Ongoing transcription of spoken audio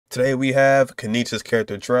Today we have Kinich's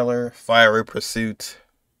character trailer, Fiery Pursuit.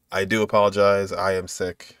 I do apologize, I am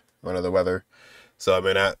sick, under the weather, so I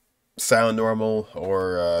may not sound normal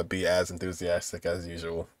or be as enthusiastic as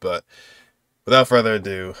usual. But without further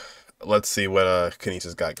ado, let's see what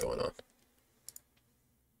Kinich's got going on.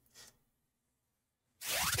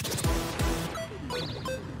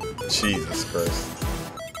 Jesus Christ.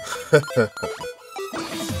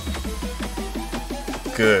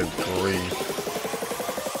 Good grief.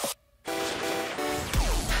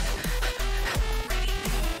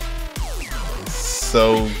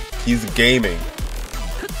 So he's gaming.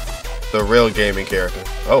 The real gaming character.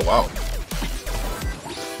 Oh wow.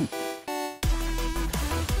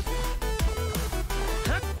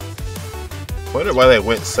 Wonder why they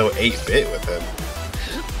went so 8-bit with him.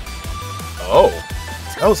 Oh,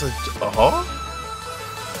 that was a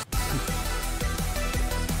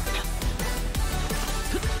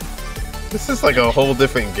This is like a whole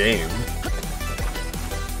different game.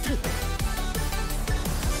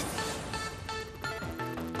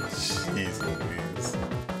 Jeez Louise.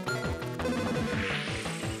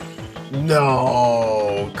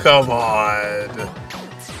 No, come on.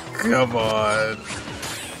 Come on.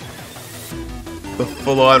 The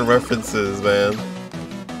full-on references, man.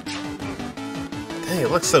 Dang,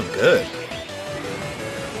 it looks so good.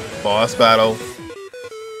 Boss battle.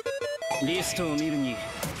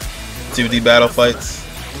 2D battle fights.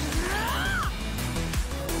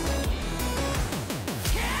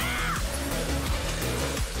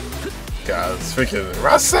 God, it's freaking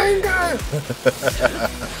Rasengan!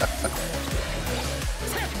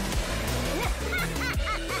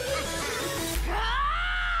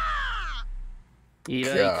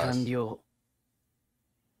 Gosh.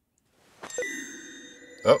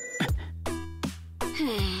 Oh.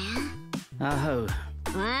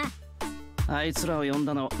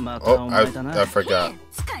 Oh, I forgot.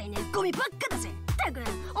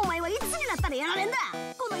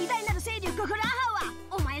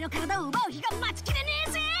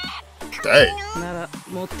 Dang.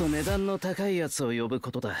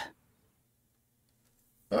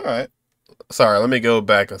 Alright. Sorry, let me go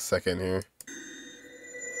back a second here.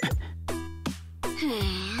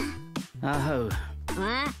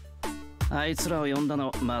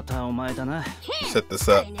 Set this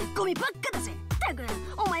up.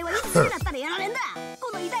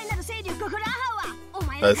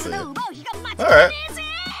 I see. Alright.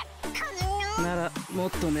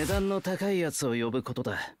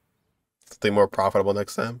 Something more profitable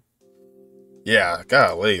next time. Yeah,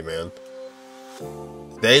 golly, man.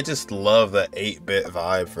 They just love the 8-bit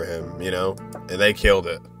vibe for him, you know? And they killed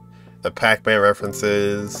it. The Pac-Man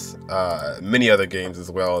references, many other games as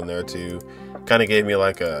well in there too. Kind of gave me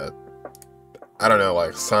like a, I don't know,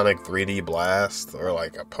 like Sonic 3D Blast or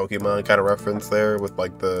like a Pokemon kind of reference there with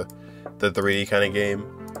like the 3D kind of game.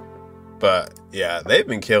 But yeah, they've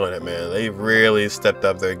been killing it, man. They've really stepped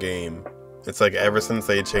up their game. It's like ever since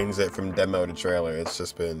they changed it from demo to trailer, it's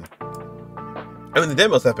just been, I mean, the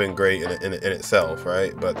demos have been great in itself,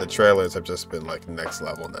 right? But the trailers have just been like next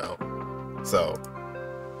level now. So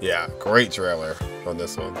yeah, great trailer on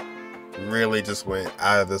this one. Really just went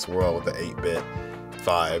out of this world with the 8-bit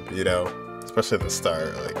vibe, you know? Especially at the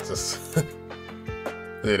start, like just,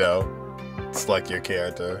 you know, it's like your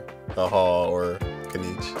character, Ajaw or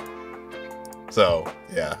Kinich. So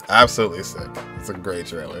yeah, absolutely sick. It's a great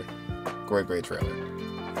trailer. Great trailer.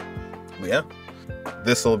 But yeah,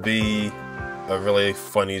 this will be a really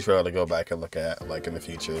funny trailer to go back and look at like in the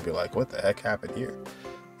future and be like, what the heck happened here?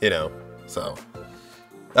 You know, so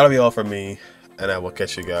that'll be all from me, and I will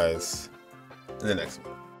catch you guys in the next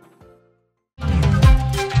one.